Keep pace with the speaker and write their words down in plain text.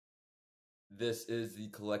This is the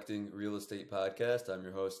Collecting Real Estate Podcast. I'm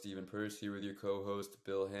your host, Stephen Pearse, here with your co-host,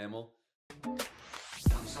 Bill Hamel. I'm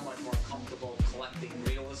so much more comfortable collecting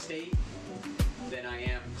real estate than I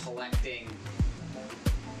am collecting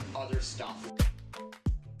other stuff.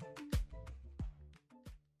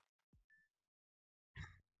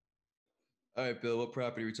 All right, Bill, what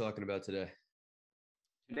property are we talking about today?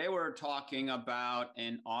 Today we're talking about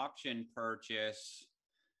an auction purchase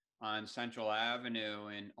on Central Avenue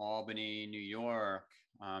in Albany, New York.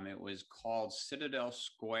 It was called Citadel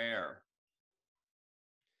Square.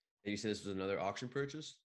 And you said this was another auction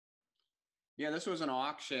purchase? Yeah, this was an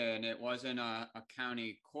auction. It wasn't a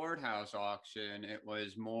county courthouse auction. It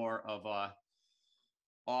was more of a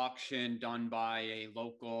auction done by a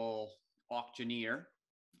local auctioneer.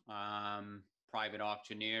 Private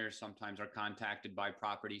auctioneers sometimes are contacted by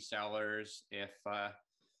property sellers if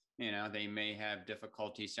they may have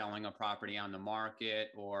difficulty selling a property on the market,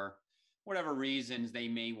 or whatever reasons they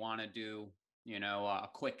may want to do, a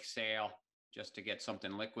quick sale just to get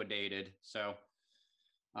something liquidated. So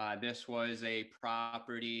this was a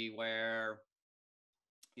property where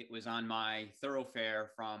it was on my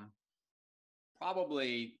thoroughfare from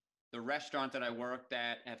probably the restaurant that I worked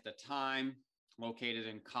at the time, located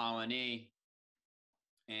in Colony,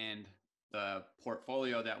 and the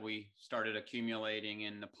portfolio that we started accumulating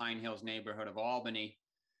in the Pine Hills neighborhood of Albany.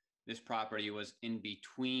 This property was in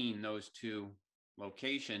between those two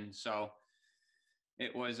locations. So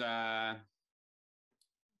it was a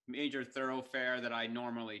major thoroughfare that I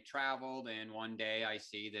normally traveled. And one day I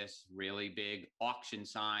see this really big auction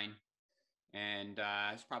sign, and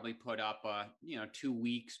it's probably put up, 2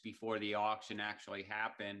 weeks before the auction actually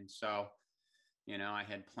happened. So, I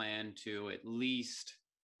had planned to at least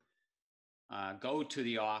go to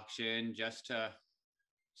the auction just to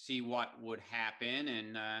see what would happen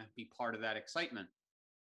and be part of that excitement.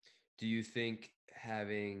 Do you think,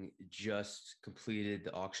 having just completed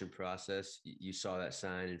the auction process, you saw that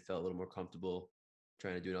sign and felt a little more comfortable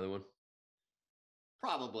trying to do another one?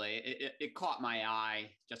 Probably. It caught my eye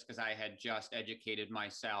just because I had just educated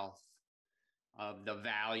myself of the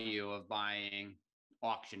value of buying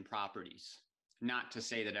auction properties. Not to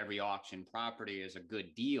say that every auction property is a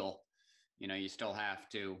good deal. You still have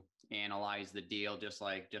to analyze the deal just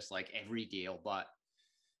like every deal. But,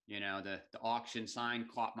 the auction sign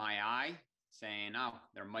caught my eye, saying, oh,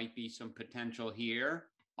 there might be some potential here.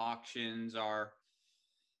 Auctions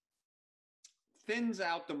thins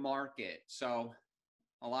out the market. So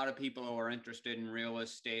a lot of people who are interested in real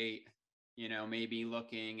estate, maybe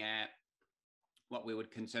looking at what we would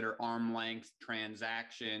consider arm length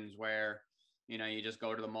transactions, where, you just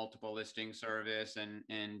go to the multiple listing service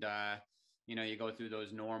and you go through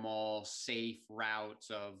those normal safe routes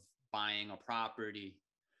of buying a property,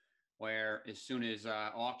 where as soon as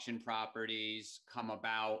auction properties come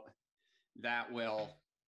about, that will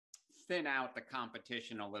thin out the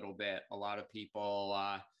competition a little bit. A lot of people,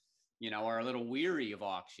 are a little weary of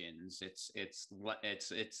auctions. It's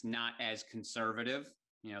not as conservative.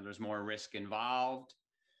 There's more risk involved.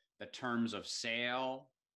 The terms of sale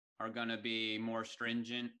are going to be more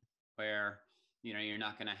stringent, where you're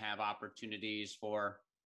not going to have opportunities for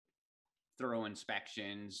thorough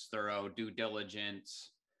inspections, thorough due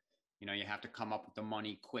diligence. You have to come up with the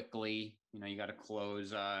money quickly. You got to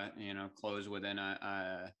close within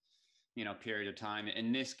a period of time.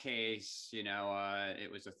 In this case,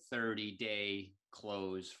 it was a 30-day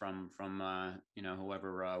close from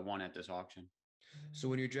whoever won at this auction. So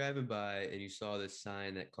when you're driving by and you saw this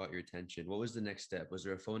sign that caught your attention, what was the next step? Was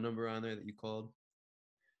there a phone number on there that you called?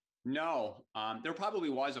 No, there probably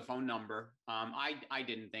was a phone number. I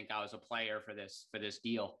didn't think I was a player for this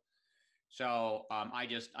deal. So I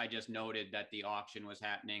just noted that the auction was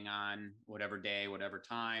happening on whatever day, whatever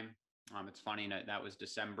time. It's funny that was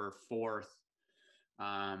December 4th,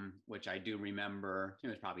 which I do remember. It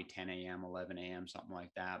was probably 10 a.m., 11 a.m., something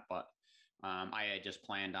like that. But I had just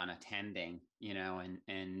planned on attending,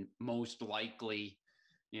 and most likely,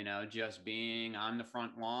 just being on the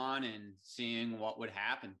front lawn and seeing what would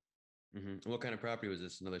happen. Mm-hmm. What kind of property was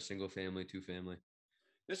this? Another single family, two family?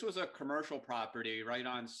 This was a commercial property right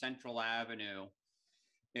on Central Avenue.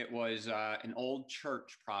 It was an old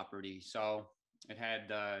church property. So it had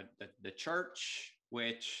the church,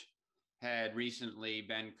 which had recently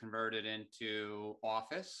been converted into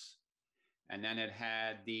office. And then it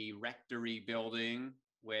had the rectory building,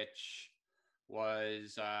 which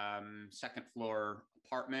was second floor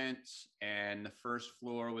apartments, and the first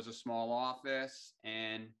floor was a small office.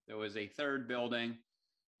 And there was a third building,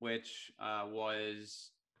 which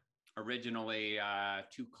was originally a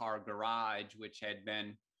two-car garage, which had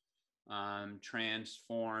been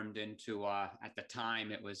transformed into, at the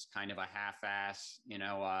time, it was kind of a half-ass,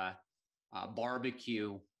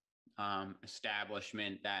 barbecue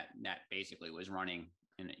establishment that basically was running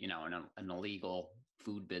an illegal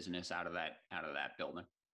food business out of that building.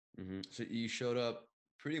 So you showed up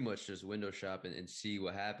pretty much just window shop and see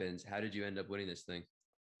what happens. How did you end up winning this thing?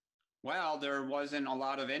 Well, there wasn't a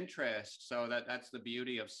lot of interest, so that's the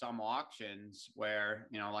beauty of some auctions where,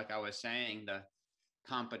 like I was saying, the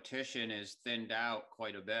competition is thinned out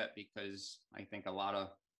quite a bit because I think a lot of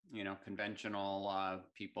conventional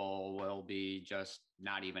people will be just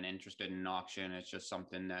not even interested in an auction. It's just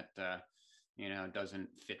something that doesn't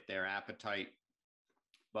fit their appetite.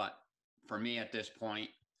 But for me at this point,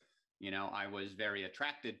 I was very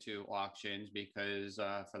attracted to auctions because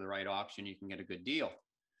for the right auction, you can get a good deal.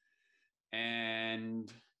 And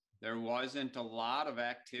there wasn't a lot of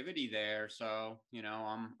activity there. So,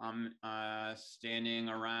 I'm standing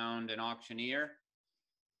around an auctioneer,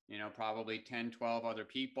 probably 10, 12 other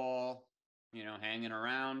people, hanging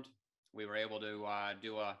around. We were able to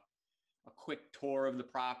do a quick tour of the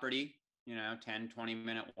property, 10,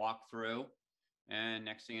 20-minute walkthrough. And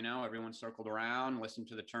next thing you know, everyone circled around, listened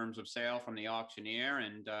to the terms of sale from the auctioneer,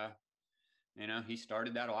 and, he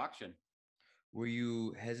started that auction. Were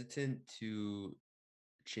you hesitant to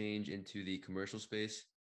change into the commercial space?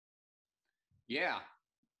 Yeah.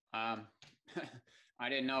 Um, I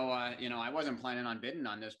didn't know, I wasn't planning on bidding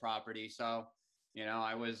on this property. So,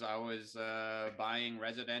 I was buying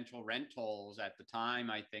residential rentals at the time.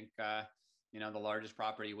 I think, the largest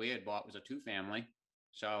property we had bought was a 2-family.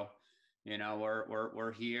 So,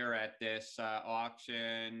 we're here at this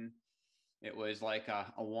auction. It was like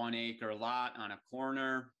a 1-acre lot on a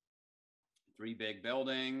corner, 3 big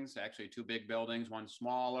buildings, actually 2 big buildings, 1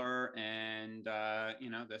 smaller. And,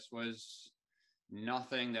 this was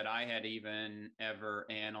nothing that I had even ever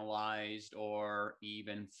analyzed or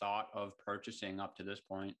even thought of purchasing up to this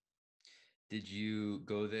point. Did you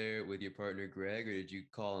go there with your partner Greg, or did you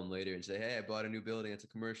call him later and say, "Hey, I bought a new building. It's a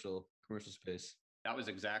commercial space"? That was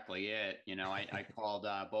exactly it. I called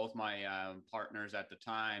both my partners at the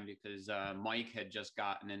time because Mike had just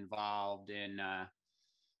gotten involved in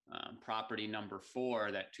property number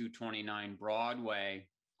 4, that 229 Broadway,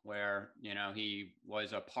 where, he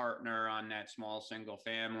was a partner on that small single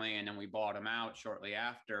family, and then we bought him out shortly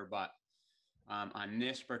after. But on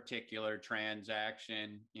this particular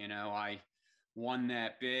transaction, I won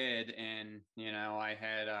that bid, and, I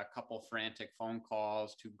had a couple frantic phone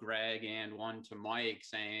calls to Greg and one to Mike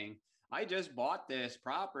saying, I just bought this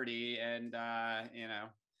property, and,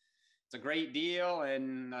 it's a great deal,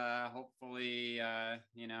 and hopefully,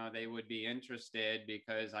 they would be interested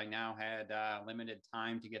because I now had limited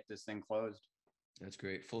time to get this thing closed. That's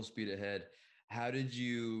great. Full speed ahead. How did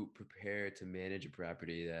you prepare to manage a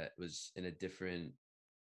property that was in a different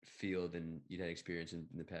field than you'd had experience in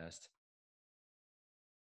the past?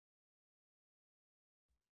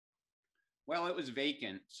 Well, it was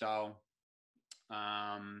vacant, so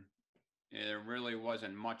um, there really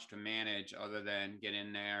wasn't much to manage other than get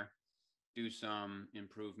in there, do some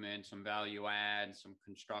improvement, some value add, some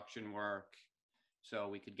construction work so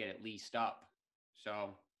we could get it leased up.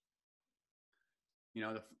 So,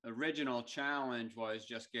 the original challenge was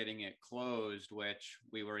just getting it closed, which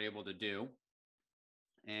we were able to do.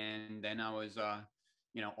 And then I was,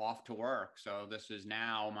 off to work. So this is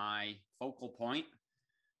now my focal point,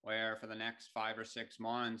 where for the next 5 or 6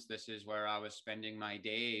 months, this is where I was spending my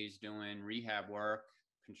days doing rehab work,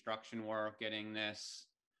 construction work, getting this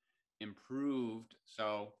improved.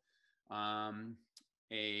 So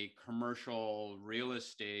a commercial real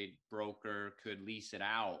estate broker could lease it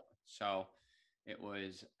out. So it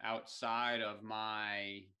was outside of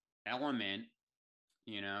my element,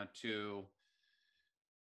 to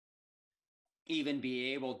even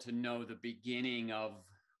be able to know the beginning of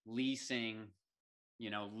leasing,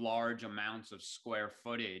 large amounts of square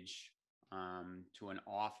footage to an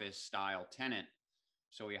office style tenant.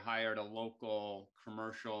 So we hired a local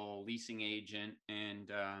commercial leasing agent,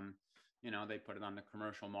 and they put it on the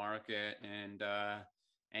commercial market,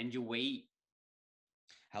 and you wait.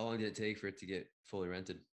 How long did it take for it to get fully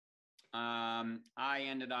rented? I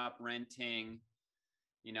ended up renting,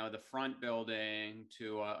 the front building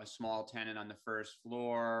to a small tenant on the first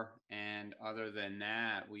floor. And other than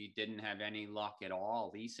that, we didn't have any luck at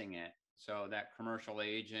all leasing it. So that commercial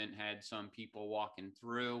agent had some people walking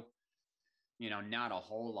through, not a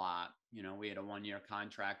whole lot. We had a 1-year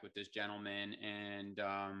contract with this gentleman, and,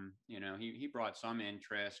 he brought some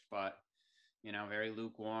interest, but, very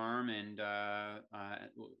lukewarm. And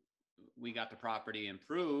we got the property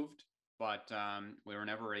improved, but we were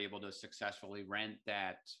never able to successfully rent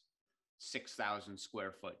that 6,000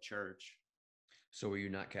 square foot church. So were you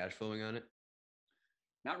not cash flowing on it?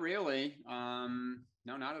 Not really.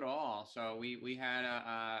 No, not at all. So we had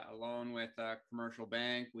a loan with a commercial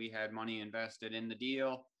bank. We had money invested in the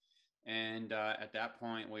deal. And at that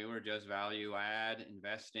point, we were just value add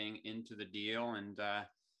investing into the deal. And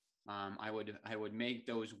I would make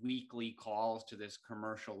those weekly calls to this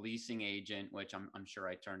commercial leasing agent, which I'm sure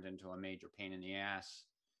I turned into a major pain in the ass,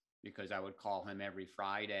 because I would call him every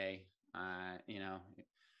Friday,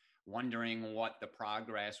 wondering what the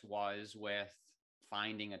progress was with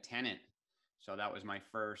finding a tenant. So that was my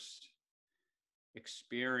first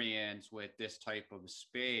experience with this type of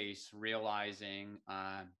space, realizing,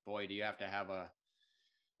 boy, do you have to have a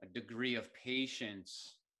degree of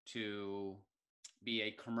patience to be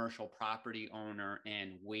a commercial property owner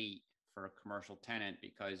and wait for a commercial tenant,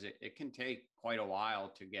 because it can take quite a while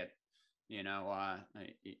to get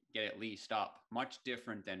it leased up. Much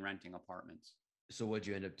different than renting apartments. So what'd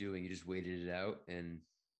you end up doing? You just waited it out and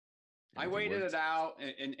I everything waited worked? it out.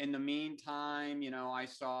 In the meantime, I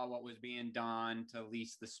saw what was being done to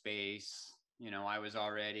lease the space. I was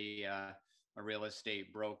already a real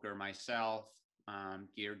estate broker myself,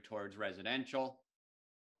 geared towards residential.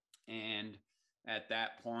 And at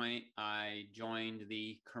that point, I joined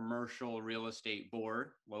the commercial real estate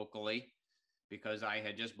board locally, because I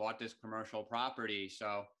had just bought this commercial property.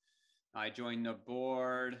 So I joined the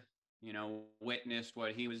board, witnessed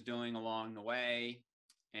what he was doing along the way,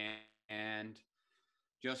 and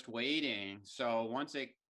just waiting. So once it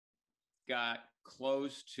got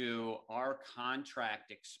close to our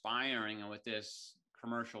contract expiring with this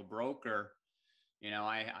commercial broker,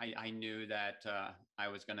 I knew that I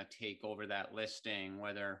was going to take over that listing,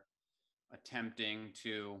 whether attempting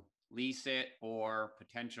to lease it or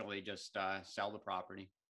potentially just sell the property.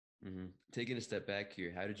 Mm-hmm. Taking a step back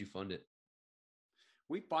here, how did you fund it?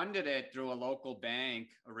 We funded it through a local bank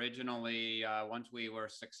originally. Once we were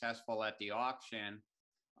successful at the auction,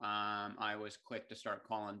 I was quick to start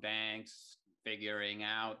calling banks, figuring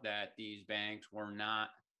out that these banks were not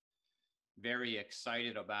very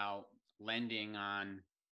excited about lending on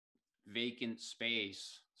vacant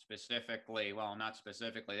space specifically. Well, not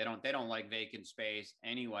specifically. They don't like vacant space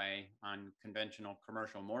anyway on conventional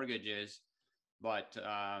commercial mortgages. But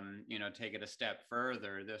take it a step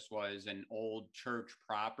further. This was an old church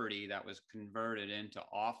property that was converted into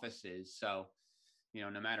offices. So,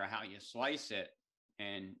 no matter how you slice it,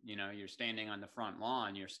 and you're standing on the front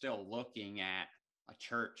lawn, you're still looking at a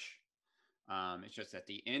church. It's just that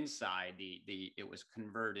the inside, it was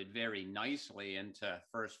converted very nicely into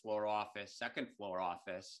first floor office, second floor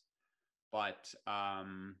office. But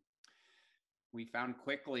we found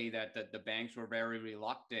quickly that the banks were very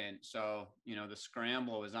reluctant. So, the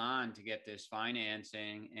scramble was on to get this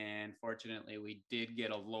financing. And fortunately, we did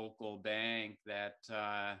get a local bank that,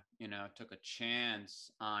 took a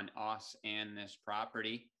chance on us and this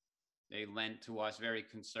property. They lent to us very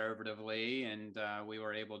conservatively, and we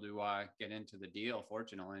were able to get into the deal,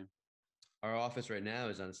 fortunately. Our office right now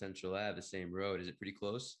is on Central Ave, the same road. Is it pretty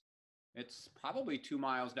close? It's probably 2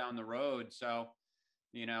 miles down the road. So,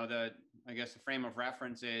 I guess the frame of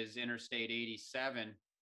reference is Interstate 87.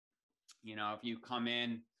 If you come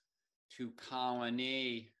in to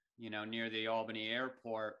Colony, near the Albany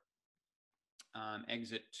airport,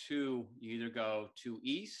 exit 2, you either go to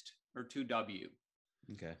East or to W.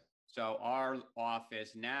 Okay. So our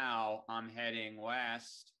office now, I'm heading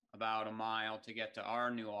west about a mile to get to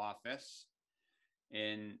our new office.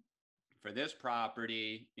 And for this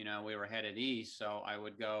property, we were headed east. So I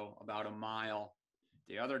would go about a mile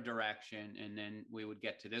the other direction, and then we would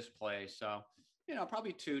get to this place. So,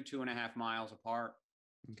 probably 2.5 miles apart.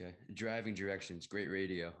 Okay. Driving directions, great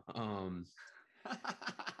radio. How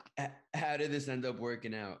did this end up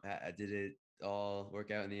working out? Did it all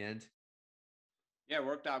work out in the end? Yeah, it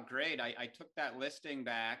worked out great. I took that listing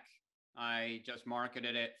back. I just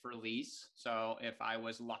marketed it for lease. So if I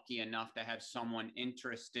was lucky enough to have someone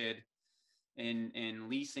interested in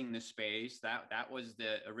leasing the space, that was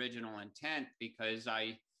the original intent, because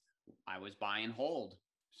I was buy and hold.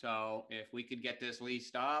 So if we could get this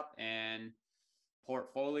leased up and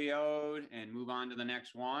portfolioed and move on to the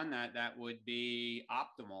next one, that would be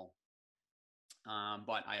optimal.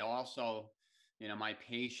 But I also, my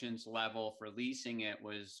patience level for leasing it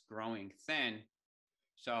was growing thin.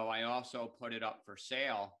 So I also put it up for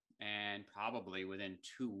sale. And probably within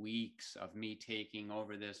 2 weeks of me taking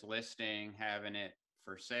over this listing, having it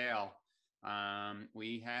for sale,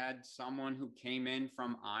 we had someone who came in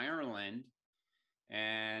from Ireland,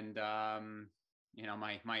 and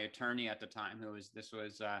my attorney at the time, this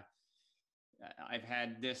was I've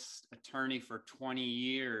had this attorney for 20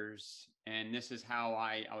 years, and this is how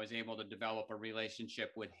I was able to develop a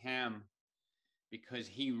relationship with him because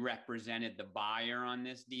he represented the buyer on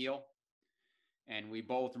this deal. And we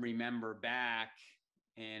both remember back,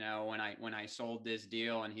 when I sold this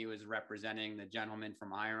deal and he was representing the gentleman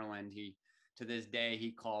from Ireland. He, to this day,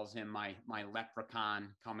 he calls him my leprechaun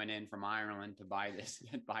coming in from Ireland to buy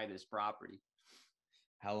this property.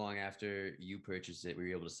 How long after you purchased it were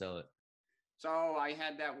you able to sell it? So I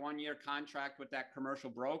had that 1 year contract with that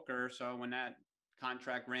commercial broker. So when that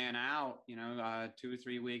contract ran out, 2 or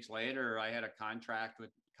 3 weeks later, I had a contract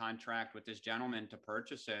with this gentleman to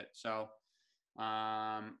purchase it. So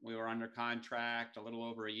we were under contract a little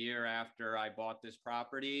over a year after I bought this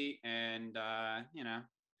property, and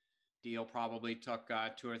deal probably took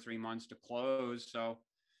 2 or 3 months to close. So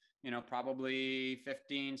probably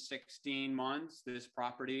 15, 16 months, this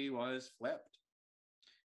property was flipped.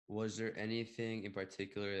 Was there anything in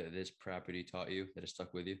particular that this property taught you that has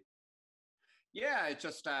stuck with you? Yeah, it's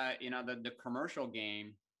just the commercial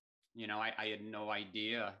game. I had no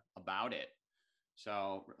idea about it.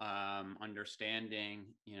 So understanding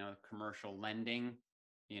commercial lending,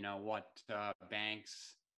 what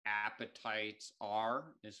banks' appetites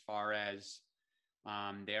are as far as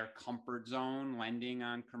their comfort zone lending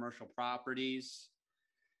on commercial properties,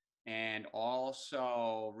 and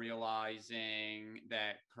also realizing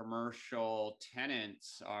that commercial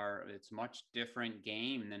tenants it's much different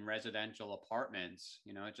game than residential apartments.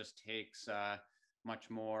 It just takes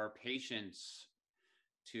much more patience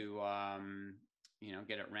to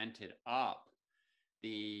get it rented up.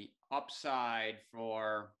 The upside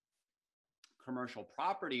for commercial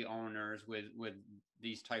property owners with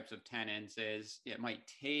these types of tenants is it might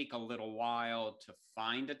take a little while to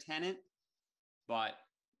find a tenant, but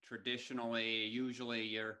traditionally, usually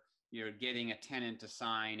you're getting a tenant to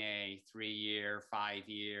sign a 3-year,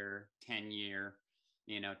 5-year, 10-year,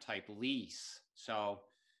 type lease. So,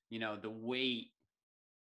 the wait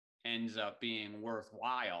ends up being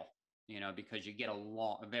worthwhile, because you get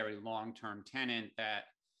a very long-term tenant that,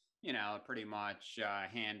 pretty much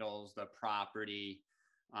handles the property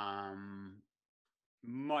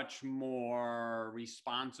much more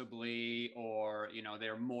responsibly, or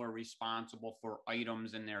they're more responsible for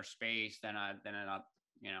items in their space than a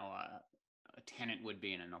tenant would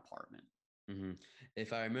be in an apartment. Mm-hmm.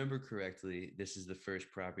 If I remember correctly, this is the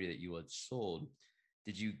first property that you had sold.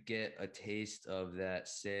 Did you get a taste of that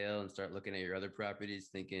sale and start looking at your other properties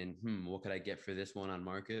thinking, what could I get for this one on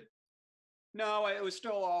market? No, it was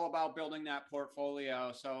still all about building that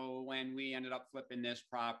portfolio. So when we ended up flipping this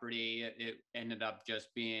property, it ended up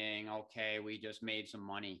just being, okay, we just made some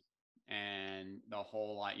money. And the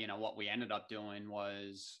whole, what we ended up doing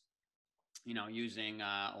was, using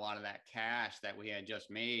a lot of that cash that we had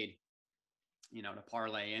just made, to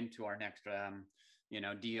parlay into our next,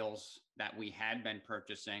 deals that we had been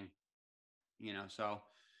purchasing, so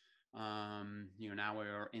now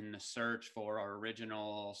we're in the search for our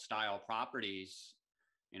original style properties,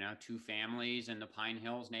 2 families in the Pine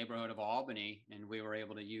Hills neighborhood of Albany. And we were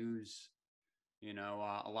able to use,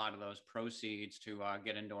 a lot of those proceeds to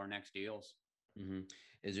get into our next deals. Mm-hmm.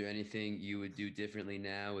 Is there anything you would do differently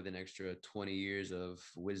now with an extra 20 years of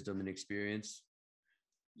wisdom and experience?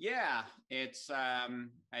 Yeah, it's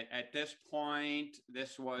at this point,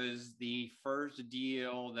 this was the first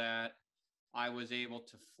deal that I was able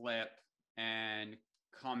to flip and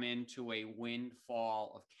come into a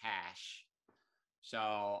windfall of cash.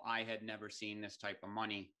 So I had never seen this type of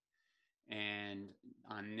money. And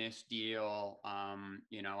on this deal,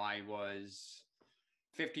 I was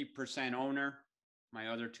 50% owner. My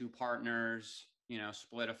other 2 partners,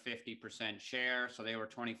 split a 50% share. So they were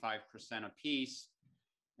 25% apiece.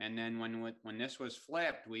 And then when this was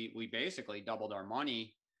flipped, we basically doubled our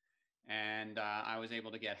money, and I was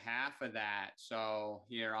able to get half of that. So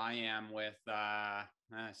here I am with a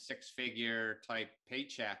 6-figure type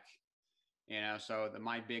paycheck. So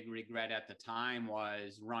my big regret at the time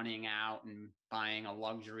was running out and buying a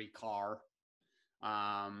luxury car.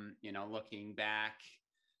 Looking back,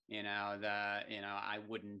 I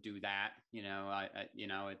wouldn't do that.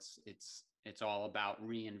 It's all about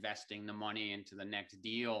reinvesting the money into the next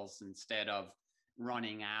deals instead of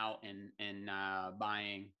running out and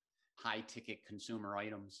buying high ticket consumer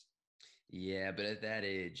items. Yeah, but at that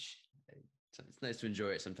age, it's nice to enjoy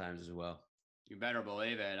it sometimes as well. You better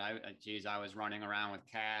believe it. I was running around with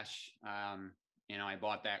cash. I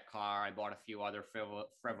bought that car. I bought a few other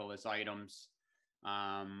frivolous items.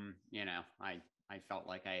 I felt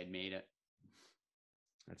like I had made it.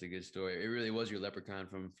 That's a good story. It really was your leprechaun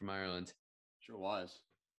from Ireland. Sure was.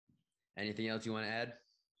 Anything else you want to add?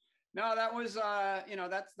 No, that was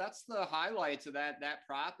that's the highlights of that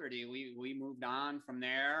property. We moved on from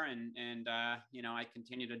there, and I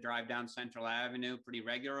continue to drive down Central Avenue pretty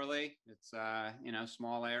regularly. It's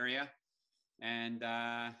small area, and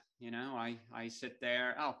I sit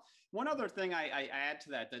there. Oh, one other thing I add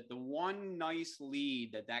to that the one nice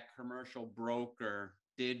lead that commercial broker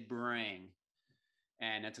did bring,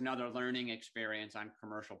 and it's another learning experience on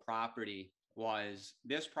commercial property, was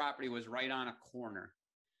this property was right on a corner,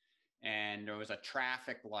 and there was a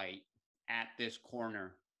traffic light at this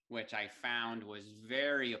corner, which I found was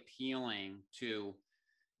very appealing to,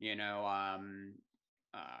 you know,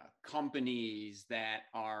 companies that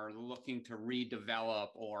are looking to redevelop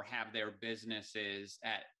or have their businesses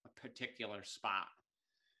at a particular spot.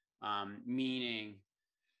 Meaning,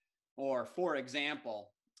 or for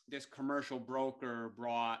example, this commercial broker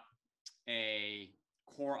brought a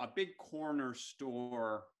big corner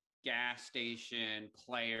store gas station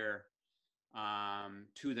player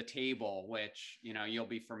to the table, which you'll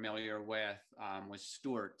be familiar with, was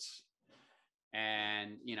Stewart's,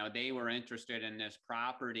 and they were interested in this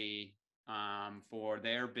property for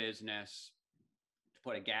their business to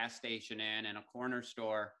put a gas station in and a corner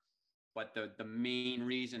store. But the main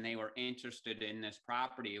reason they were interested in this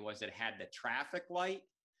property was it had the traffic light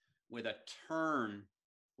with a turn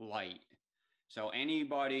light. So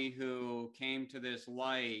anybody who came to this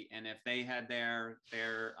light, and if they had their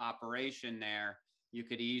operation there, you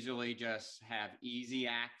could easily just have easy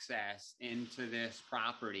access into this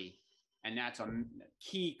property. And that's a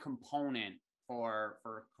key component for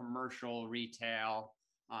commercial retail,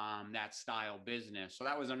 that style business. So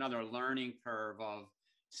that was another learning curve of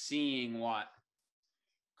seeing what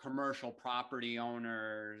commercial property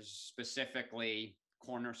owners, specifically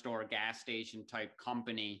corner store, gas station type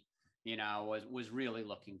company, was really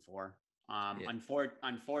looking for. Yeah.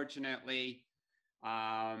 Unfortunately,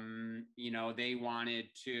 they wanted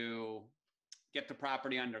to get the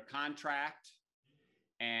property under contract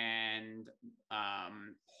and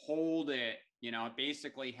hold it,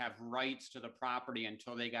 basically have rights to the property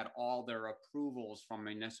until they got all their approvals from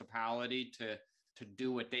municipality to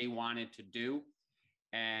do what they wanted to do.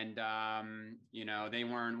 And, they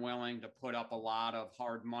weren't willing to put up a lot of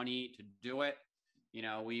hard money to do it.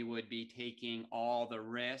 We would be taking all the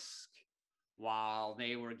risk while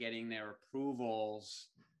they were getting their approvals,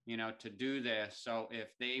 to do this. So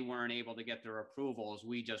if they weren't able to get their approvals,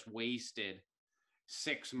 we just wasted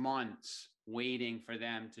 6 months waiting for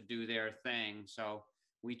them to do their thing. So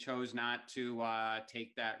we chose not to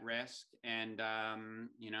take that risk. And,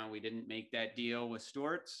 we didn't make that deal with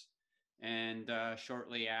Stewart's. And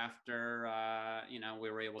shortly after, we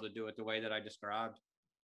were able to do it the way that I described.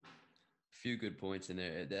 Few good points in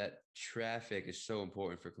there. That traffic is so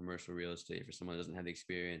important for commercial real estate for someone who doesn't have the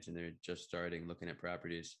experience and they're just starting looking at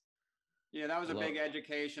properties. Yeah, that was a big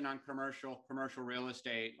education on commercial real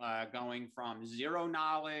estate, going from zero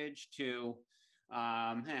knowledge to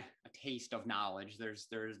a taste of knowledge. There's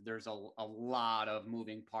a lot of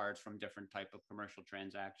moving parts from different type of commercial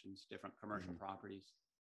transactions, different commercial properties.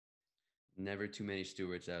 Never too many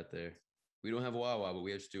Stewarts out there. We don't have Wawa, but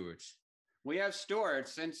we have Stewarts. We have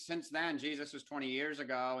Stewart's since then. Jesus was 20 years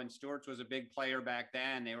ago, and Stewart's was a big player back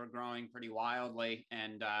then. They were growing pretty wildly,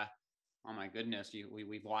 and oh my goodness,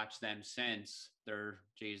 we've watched them since. They're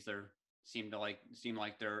seem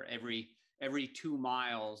like they're every 2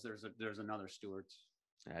 miles there's another Stewart's.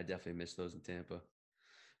 I definitely miss those in Tampa.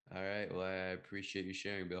 All right, well, I appreciate you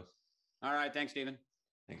sharing, Bill. All right, thanks, Stephen.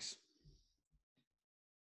 Thanks.